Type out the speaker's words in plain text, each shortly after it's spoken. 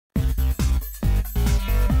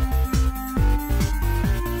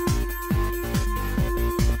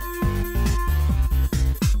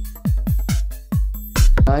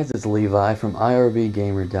guys, it's Levi from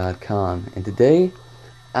IRBGamer.com, and today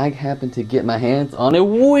I happened to get my hands on a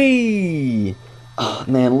Wii! Oh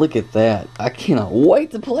man, look at that. I cannot wait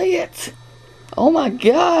to play it! Oh my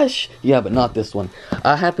gosh! Yeah, but not this one.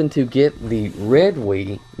 I happened to get the red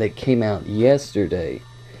Wii that came out yesterday.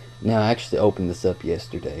 Now, I actually opened this up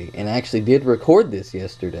yesterday, and I actually did record this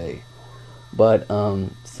yesterday. But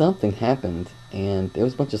something happened, and there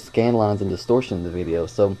was a bunch of scan lines and distortion in the video,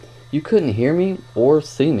 so you couldn't hear me or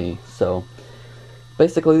see me. So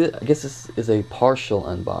basically, I guess this is a partial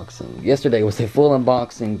unboxing. Yesterday was a full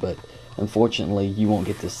unboxing, but unfortunately you won't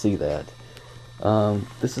get to see that.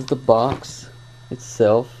 This is the box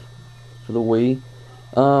itself for the Wii.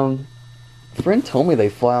 A friend told me they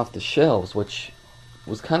fly off the shelves, which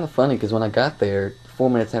was kind of funny because when I got there 4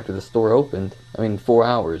 minutes after the store opened, 4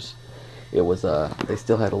 hours, it was they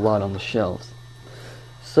still had a lot on the shelves.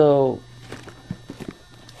 So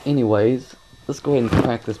anyways, let's go ahead and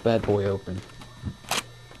crack this bad boy open.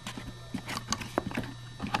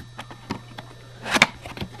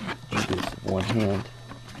 Do this with one hand.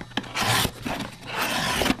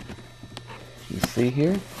 You see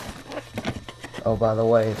here? Oh, by the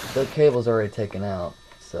way, the cable's already taken out,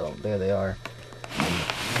 so there they are.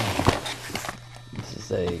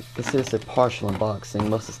 This is a partial unboxing.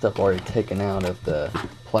 Most of the stuff already taken out of the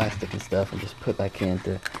plastic and stuff and just put back in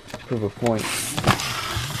to prove a point.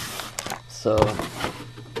 So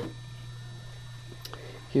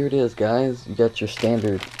here it is, guys. You got your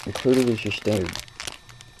standard, included is your standard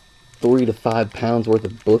 3 to 5 pounds worth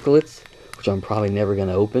of booklets, which I'm probably never going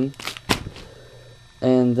to open.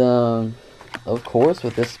 And of course,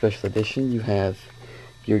 with this special edition, you have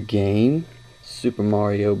your game, Super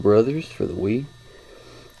Mario Brothers for the Wii.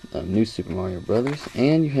 New Super Mario Brothers,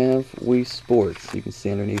 and you have Wii Sports. You can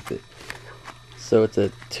see underneath it. So it's a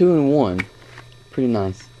 2-in-1. Pretty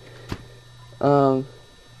nice. Then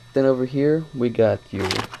over here we got your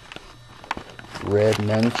red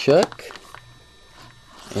nunchuck,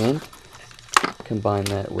 and combine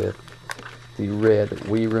that with the red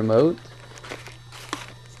Wii remote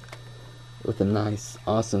with a nice,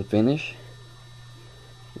 awesome finish.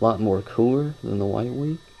 A lot more cooler than the white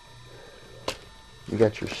Wii. You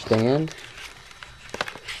got your stand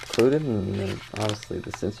included, and then obviously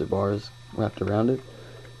the sensor bar is wrapped around it.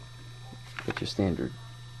 Got your standard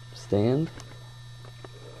stand,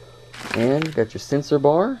 and you got your sensor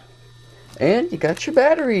bar, and you got your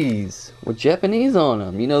batteries with Japanese on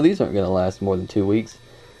them. You know these aren't going to last more than 2 weeks,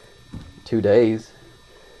 2 days.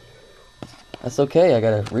 That's okay, I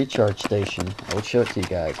got a recharge station. I will show it to you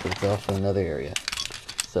guys, but it's off in another area.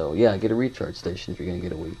 So yeah, get a recharge station if you're going to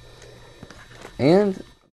get a Wii. And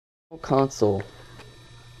console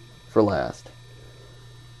for last.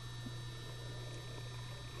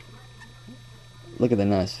 Look at the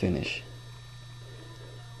nice finish.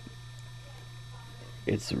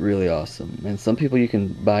 It's really awesome. And some people, you can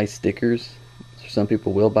buy stickers. Some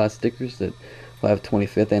people will buy stickers that will have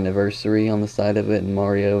 25th anniversary on the side of it and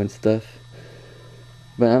Mario and stuff.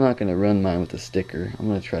 But I'm not going to run mine with a sticker. I'm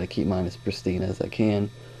going to try to keep mine as pristine as I can.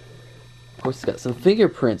 Of course, it's got some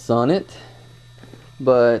fingerprints on it,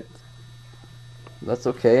 but that's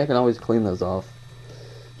okay. I can always clean those off.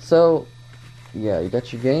 So yeah, you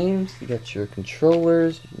got your games, you got your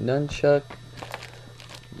controllers, your nunchuck,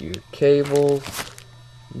 your cables.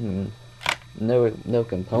 No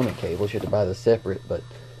component cables. You have to buy the separate, but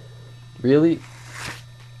really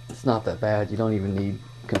it's not that bad. You don't even need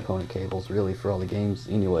component cables really for all the games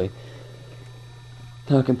anyway.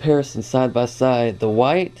 Now, comparison side by side, the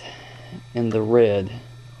white and the red.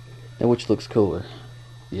 Now, which looks cooler?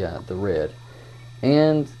 Yeah, the red.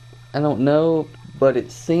 And I don't know, but it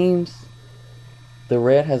seems the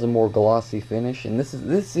red has a more glossy finish, and this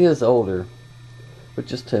is older, but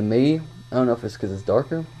just to me, I don't know if it's because it's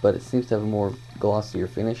darker, but it seems to have a more glossier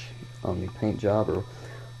finish on the paint job or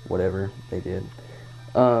whatever they did.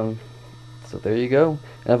 So there you go.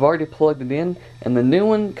 And I've already plugged it in, and the new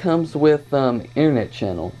one comes with internet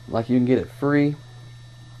channel. Like, you can get it free.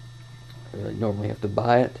 You normally have to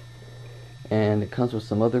buy it, and it comes with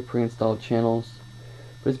some other pre-installed channels,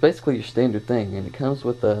 but it's basically your standard thing. And it comes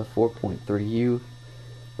with a 4.3U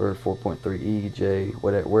or 4.3E, J,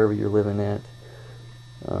 whatever, wherever you're living at,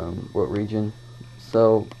 what region.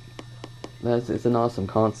 So it's an awesome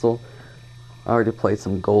console. I already played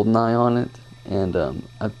some GoldenEye on it, and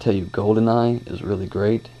I tell you, GoldenEye is really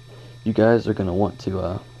great. You guys are gonna want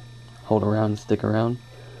to hold around and stick around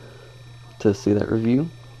to see that review.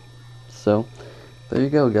 So there you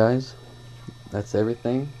go, guys. That's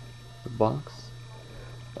everything. The box.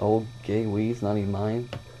 Old gay Wii's, not even mine.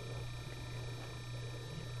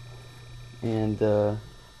 And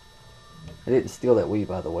I didn't steal that Wii,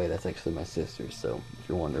 by the way. That's actually my sister's, so if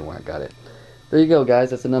you're wondering where I got it. There you go, guys.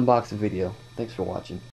 That's an unboxing video. Thanks for watching.